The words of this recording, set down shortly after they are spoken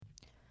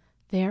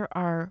There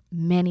are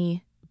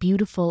many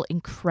beautiful,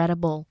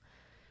 incredible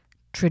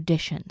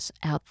traditions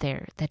out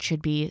there that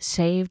should be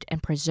saved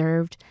and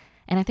preserved,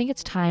 and I think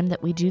it's time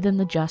that we do them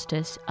the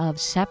justice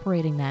of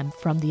separating them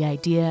from the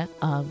idea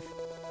of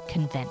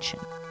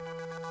convention.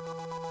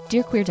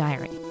 Dear Queer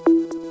Diary,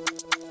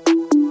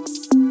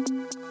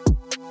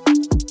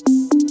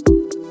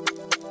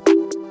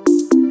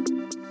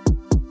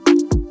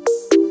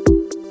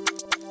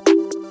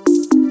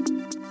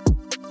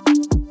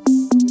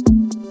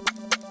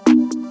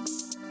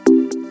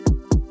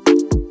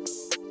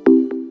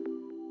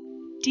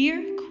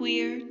 Dear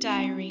Queer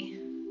Diary.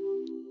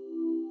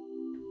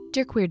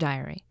 Dear Queer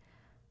Diary,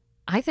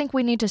 I think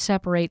we need to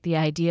separate the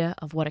idea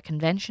of what a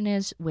convention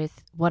is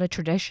with what a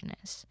tradition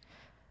is.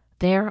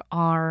 There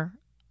are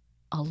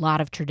a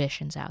lot of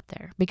traditions out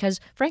there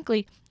because,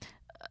 frankly,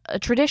 a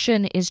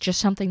tradition is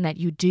just something that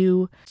you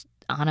do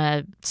on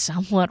a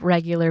somewhat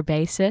regular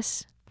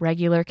basis.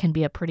 Regular can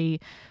be a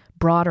pretty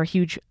broad or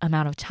huge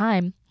amount of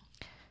time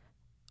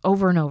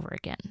over and over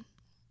again.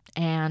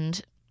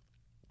 And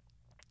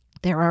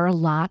there are a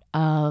lot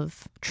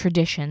of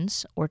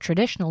traditions or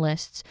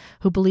traditionalists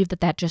who believe that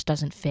that just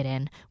doesn't fit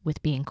in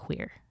with being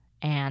queer.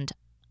 And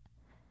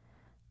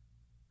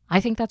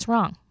I think that's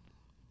wrong.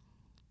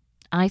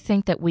 I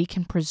think that we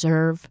can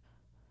preserve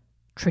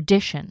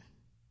tradition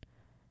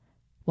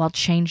while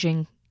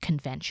changing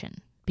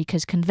convention,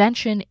 because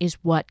convention is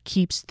what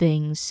keeps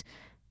things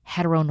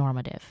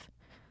heteronormative,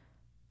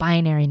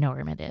 binary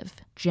normative,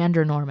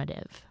 gender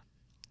normative,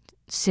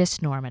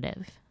 cis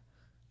normative,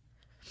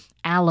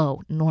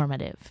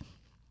 allo-normative.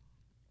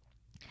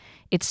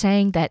 It's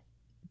saying that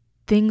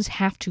things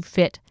have to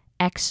fit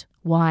X,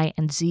 Y,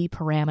 and Z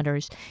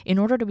parameters in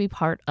order to be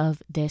part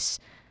of this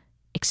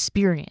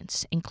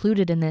experience,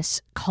 included in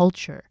this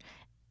culture,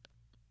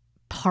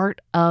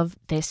 part of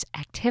this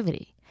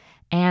activity.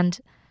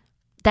 And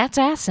that's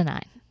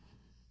asinine.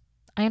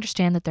 I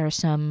understand that there are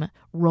some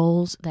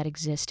roles that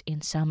exist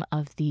in some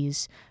of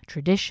these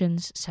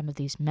traditions, some of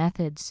these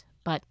methods,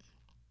 but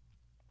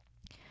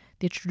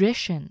the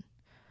tradition,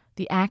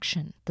 the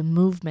action, the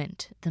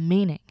movement, the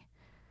meaning,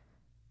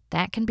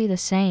 that can be the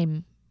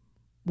same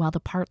while the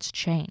parts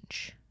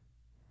change.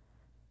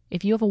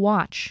 If you have a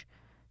watch,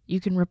 you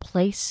can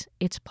replace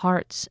its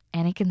parts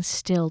and it can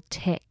still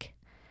tick.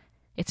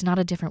 It's not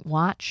a different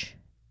watch.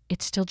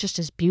 It's still just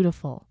as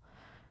beautiful,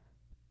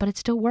 but it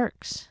still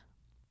works.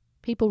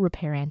 People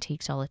repair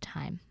antiques all the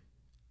time.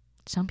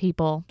 Some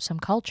people, some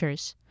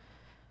cultures,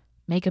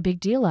 make a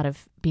big deal out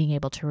of being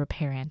able to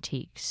repair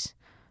antiques.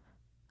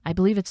 I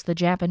believe it's the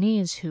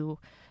Japanese who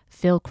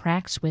fill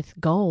cracks with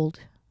gold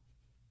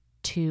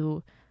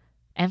to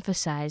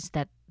emphasize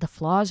that the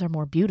flaws are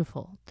more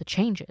beautiful, the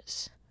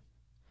changes.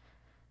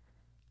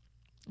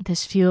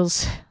 This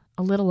feels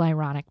a little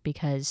ironic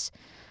because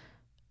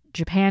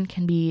Japan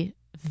can be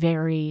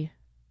very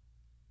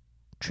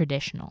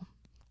traditional.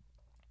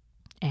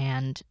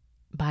 And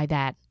by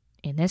that,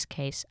 in this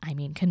case, I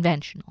mean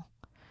conventional.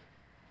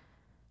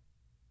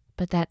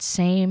 But that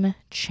same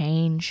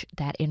change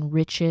that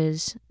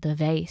enriches the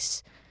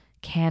vase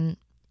can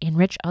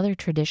enrich other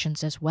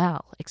traditions as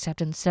well,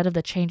 except instead of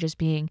the changes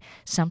being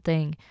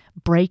something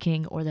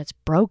breaking or that's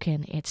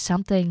broken, it's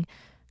something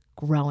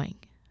growing.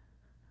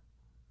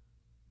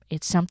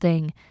 It's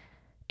something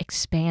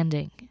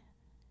expanding.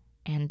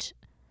 And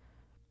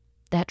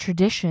that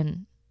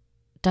tradition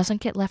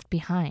doesn't get left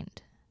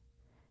behind.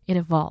 It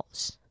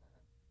evolves.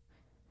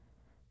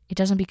 It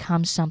doesn't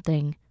become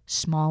something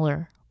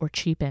smaller or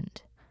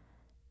cheapened.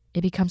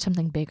 It becomes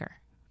something bigger.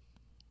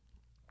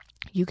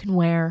 You can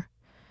wear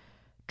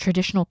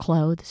traditional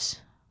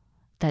clothes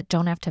that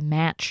don't have to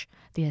match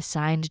the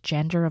assigned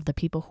gender of the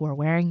people who are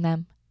wearing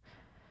them.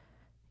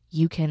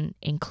 You can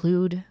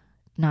include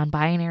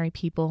non-binary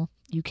people.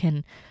 You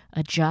can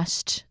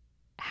adjust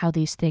how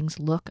these things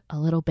look a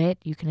little bit.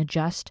 You can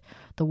adjust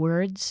the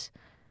words.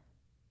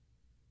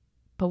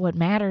 But what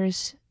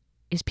matters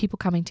is people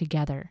coming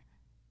together,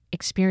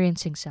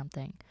 experiencing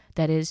something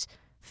that is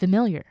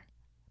familiar,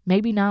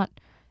 maybe not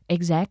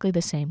exactly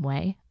the same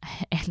way.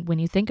 And when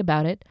you think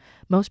about it,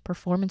 most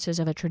performances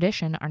of a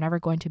tradition are never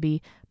going to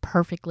be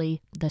perfectly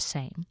the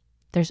same.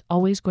 There's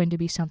always going to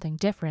be something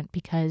different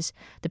because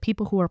the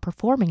people who are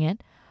performing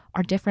it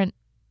are different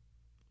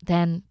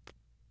than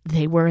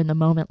they were in the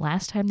moment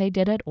last time they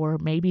did it, or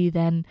maybe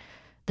than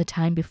the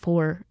time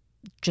before,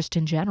 just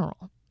in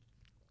general.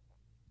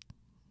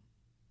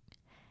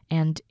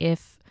 And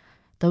if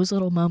those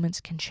little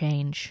moments can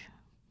change,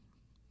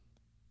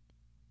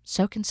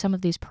 so can some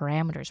of these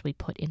parameters we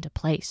put into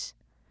place.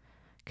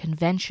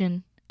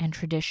 Convention and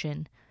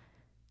tradition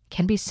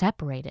can be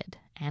separated,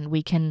 and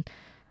we can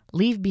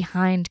leave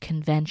behind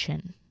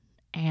convention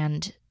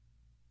and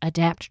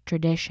adapt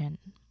tradition.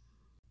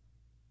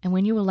 And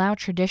when you allow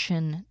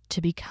tradition to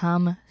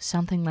become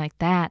something like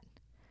that,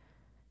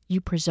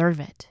 you preserve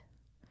it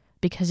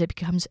because it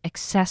becomes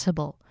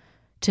accessible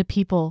to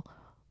people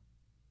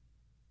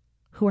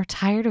who are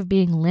tired of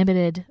being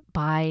limited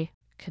by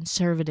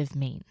conservative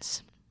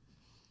means.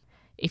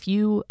 If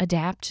you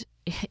adapt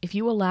if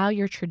you allow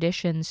your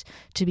traditions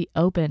to be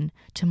open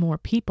to more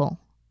people,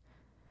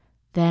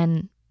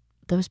 then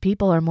those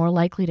people are more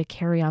likely to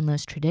carry on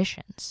those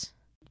traditions.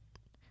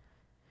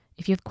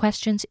 If you have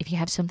questions, if you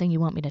have something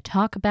you want me to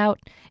talk about,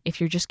 if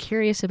you're just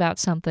curious about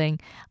something,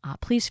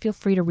 please feel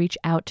free to reach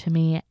out to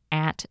me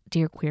at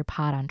Dear Queer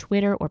Pod on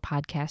Twitter or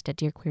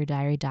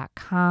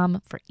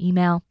podcast@dearqueerdiary.com for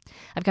email.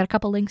 I've got a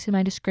couple links in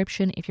my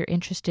description if you're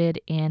interested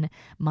in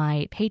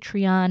my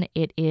Patreon.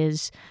 It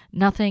is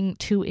nothing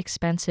too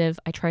expensive.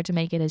 I tried to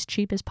make it as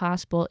cheap as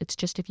possible. It's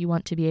just if you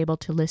want to be able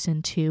to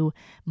listen to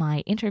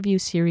my interview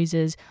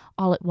series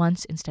all at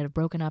once instead of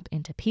broken up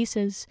into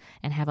pieces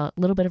and have a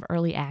little bit of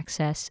early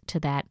access to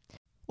that.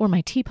 Or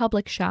my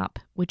TeePublic shop,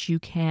 which you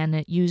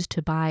can use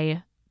to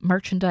buy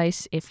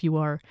merchandise if you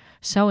are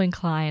so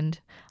inclined.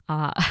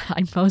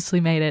 I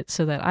mostly made it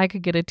so that I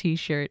could get a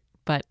t-shirt,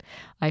 but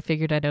I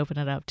figured I'd open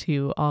it up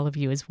to all of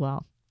you as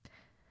well.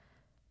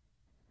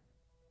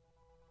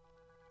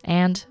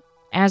 And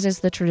as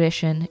is the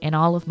tradition in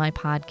all of my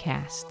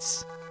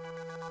podcasts,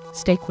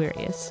 stay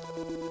queerious.